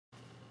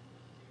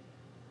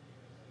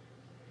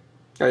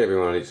Hey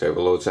everyone, it's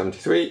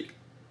Overlord73,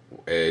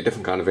 a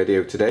different kind of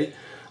video today.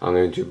 I'm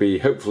going to be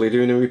hopefully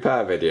doing a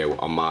repair video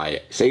on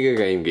my Sega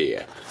Game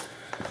Gear.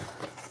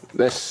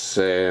 This,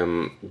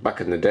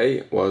 back in the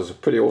day, was a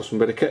pretty awesome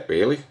bit of kit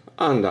really,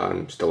 and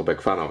I'm still a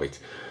big fan of it.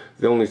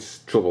 The only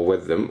trouble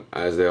with them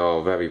is they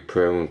are very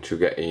prone to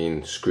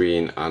getting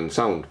screen and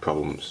sound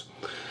problems.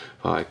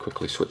 If I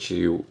quickly switch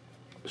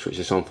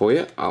this on for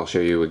you, I'll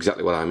show you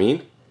exactly what I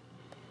mean.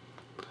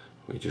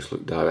 We just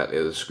look directly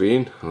at the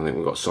screen. I think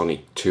we've got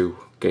Sonic 2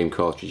 game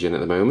cartridge in at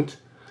the moment,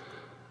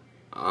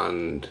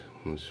 and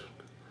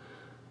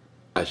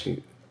as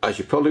you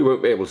probably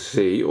won't be able to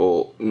see,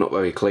 or not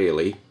very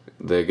clearly,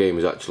 the game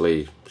has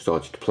actually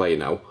started to play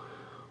now,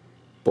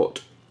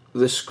 but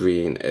this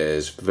screen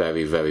is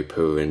very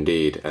poor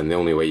indeed, and the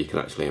only way you can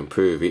actually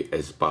improve it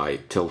is by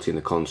tilting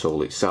the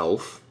console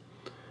itself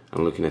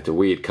and looking at a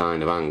weird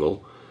kind of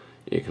angle.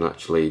 You can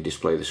actually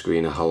display the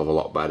screen a hell of a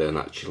lot better and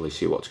actually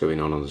see what's going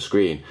on the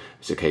screen.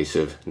 It's a case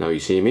of, now you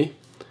see me,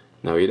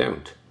 now you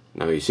don't.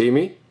 Now you see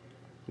me,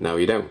 now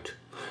you don't.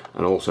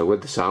 And also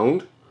with the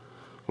sound,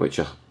 which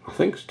I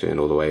think is turned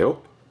all the way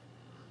up,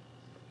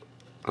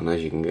 and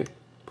as you can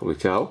probably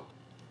tell,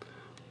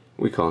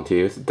 we can't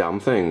hear a damn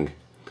thing.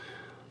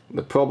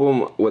 The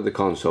problem with the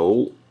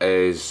console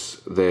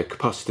is the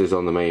capacitors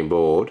on the main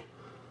board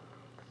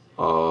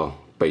are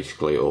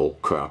basically all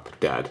crap,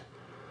 dead.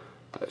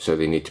 So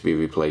they need to be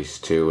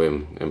replaced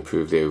to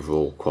improve the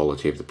overall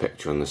quality of the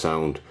picture and the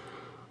sound.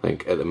 I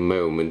think at the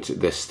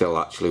moment this still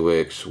actually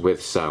works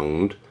with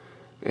sound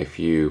if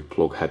you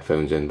plug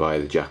headphones in via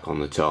the jack on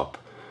the top,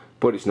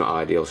 but it's not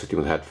ideal sitting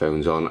with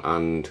headphones on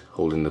and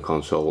holding the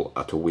console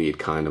at a weird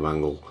kind of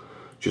angle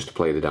just to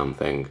play the damn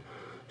thing.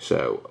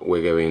 So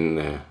we're going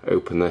to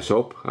open this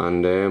up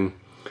and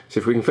see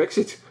if we can fix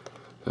it.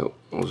 So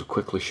I'll just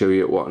quickly show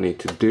you what I need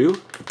to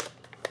do.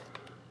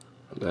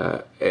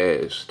 There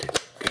is the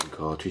game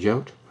cartridge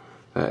out.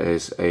 There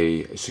is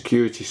a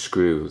security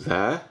screw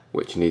there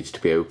which needs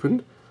to be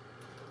opened,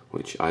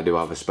 which I do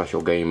have a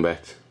special game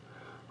bit.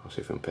 I'll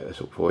see if I can pick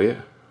this up for you.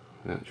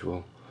 The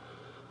actual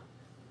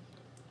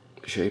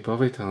shape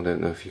of it, I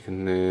don't know if you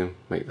can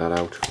make that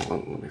out. Well,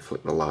 let me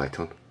flick the light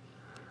on.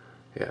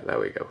 Yeah, there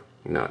we go.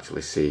 You can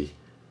actually see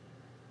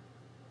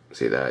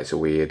there, it's a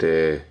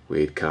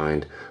weird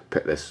kind.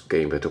 Picked this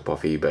game bit up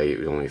off eBay, it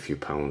was only a few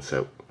pounds,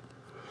 so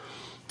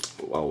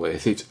well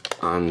worth it.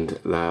 And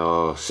there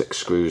are 6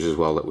 screws as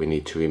well that we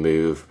need to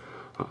remove.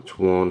 That's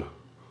 1,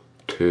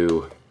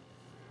 2,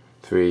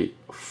 3,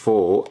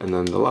 4, and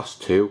then the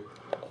last 2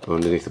 are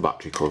underneath the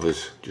battery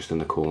covers, just in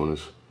the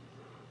corners.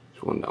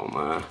 There's one down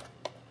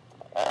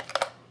there,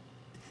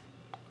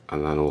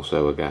 and then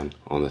also again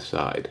on the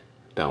side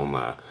down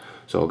there.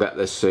 So I'll get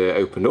this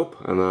opened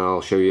up and then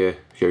I'll show you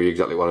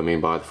exactly what I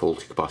mean by the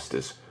faulty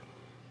capacitors.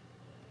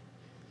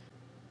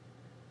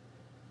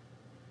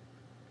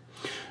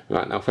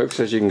 Right, now folks,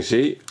 as you can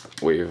see,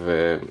 we've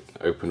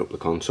opened up the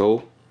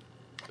console,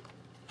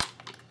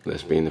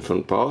 this being the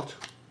front part,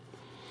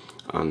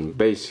 and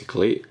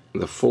basically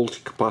the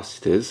faulty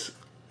capacitors,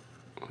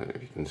 I don't know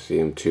if you can see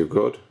them too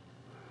good,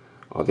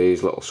 are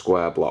these little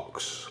square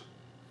blocks.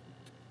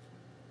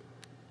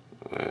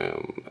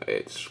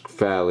 It's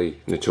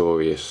fairly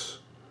notorious,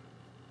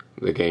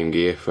 the Game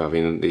Gear, for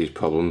having these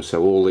problems,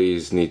 so all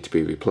these need to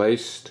be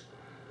replaced.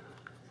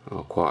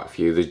 Quite a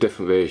few. There's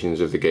different versions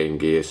of the Game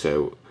Gear,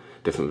 so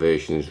different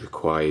versions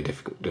require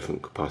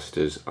different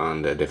capacitors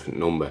and a different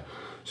number.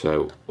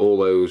 So all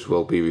those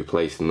will be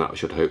replaced, and that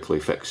should hopefully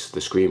fix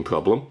the screen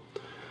problem.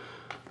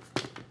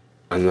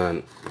 And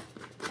then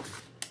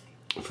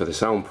for the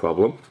sound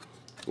problem,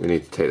 we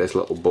need to take this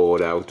little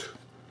board out,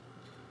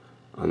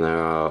 and there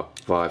are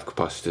 5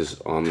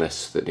 capacitors on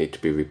this that need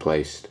to be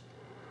replaced.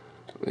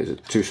 There's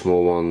 2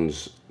 small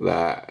ones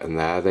there and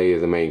there, they are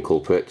the main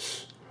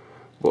culprits,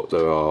 but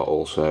there are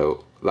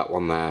also that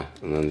one there,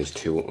 and then there's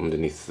 2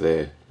 underneath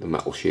the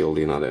metal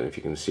shielding. I don't know if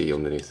you can see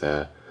underneath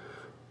there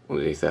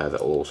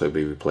that will also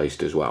be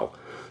replaced as well.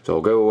 So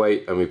I'll go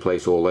away and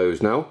replace all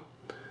those now,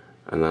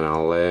 and then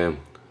I'll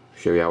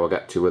show you how I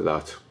get to with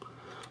that.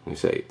 Like I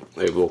say,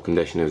 the overall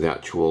condition of the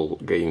actual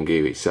Game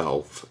Gear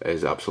itself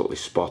is absolutely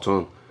spot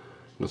on.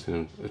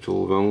 Nothing at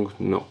all wrong,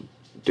 not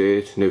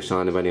dirt, no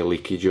sign of any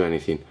leakage or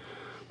anything,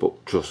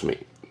 but trust me,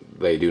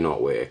 they do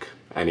not work.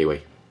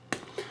 Anyway,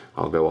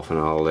 I'll go off and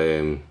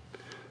I'll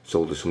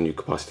solder some new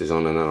capacitors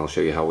on, and then I'll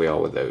show you how we are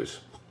with those.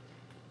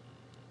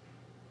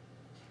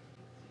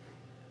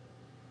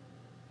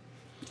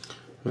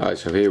 Right,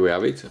 so here we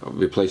have it. I've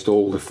replaced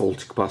all the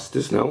faulty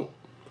capacitors now,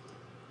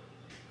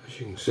 as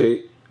you can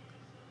see.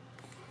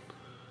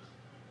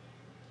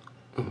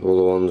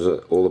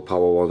 All the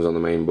power ones on the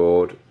main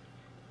board,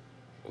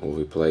 all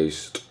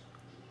replaced.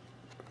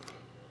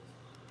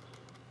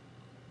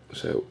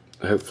 So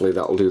hopefully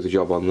that'll do the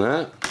job on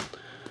there.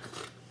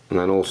 And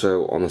then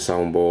also on the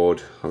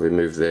soundboard, I've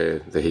removed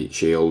the heat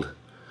shield,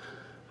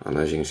 and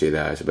as you can see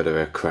there, it's a bit of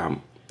a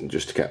cramp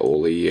just to get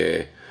all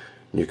the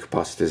new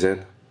capacitors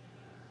in.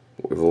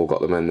 We've all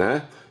got them in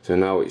there, so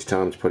now it's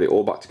time to put it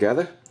all back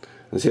together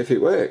and see if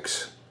it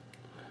works.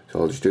 So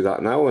I'll just do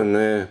that now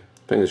and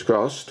fingers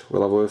crossed,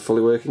 we'll have a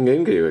fully working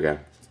Game Gear again.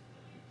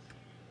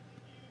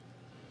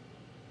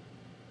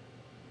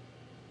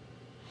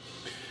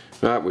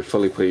 Right, we've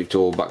fully put it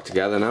all back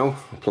together now.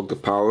 I'll plug the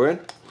power in.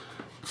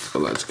 So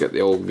let's get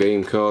the old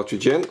game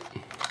cartridge in.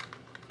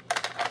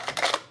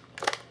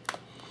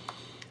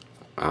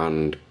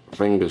 And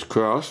fingers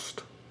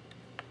crossed.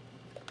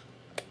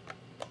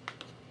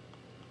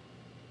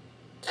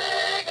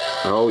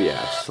 Oh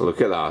yes,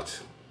 look at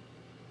that.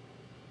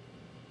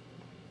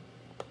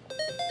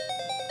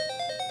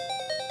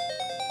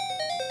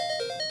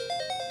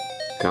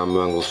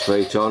 Camera angle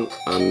straight on,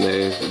 and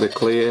the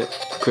clear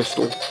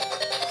crystal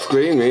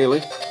screen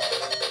really.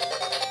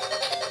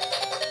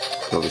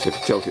 Obviously if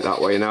you tilt it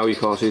that way now you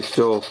can't see it at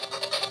all.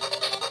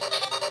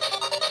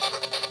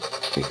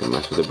 You can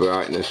mess with the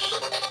brightness.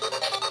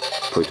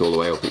 Put it all the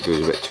way up, it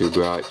goes a bit too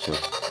bright, so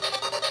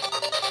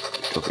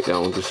drop it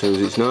down just so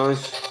it's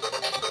nice.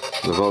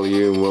 The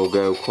volume will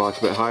go quite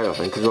a bit higher I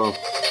think as well.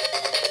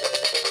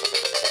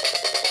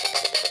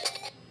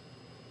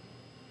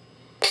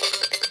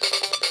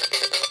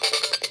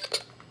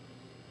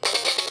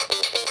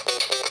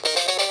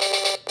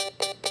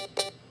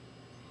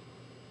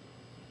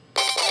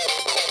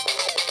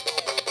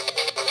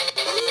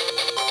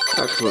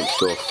 Excellent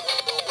stuff.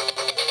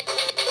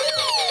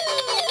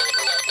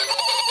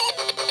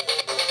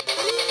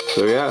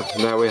 So yeah,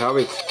 there we have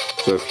it.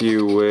 So if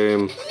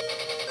you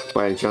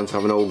by any chance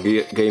have an old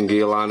Game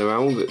Gear lying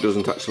around that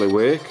doesn't actually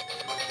work,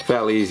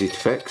 fairly easy to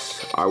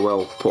fix. I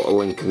will put a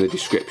link in the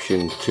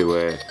description to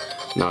a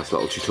nice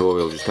little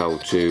tutorial just how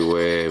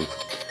to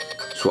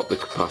swap the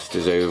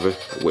capacitors over,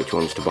 which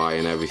ones to buy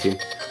and everything,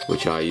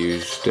 which I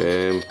used,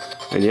 and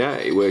yeah,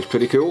 it works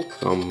pretty cool.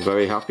 So I'm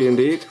very happy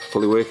indeed.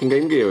 Fully working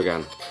Game Gear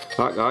again.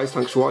 Right guys,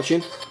 thanks for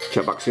watching.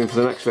 Check back soon for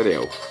the next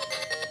video.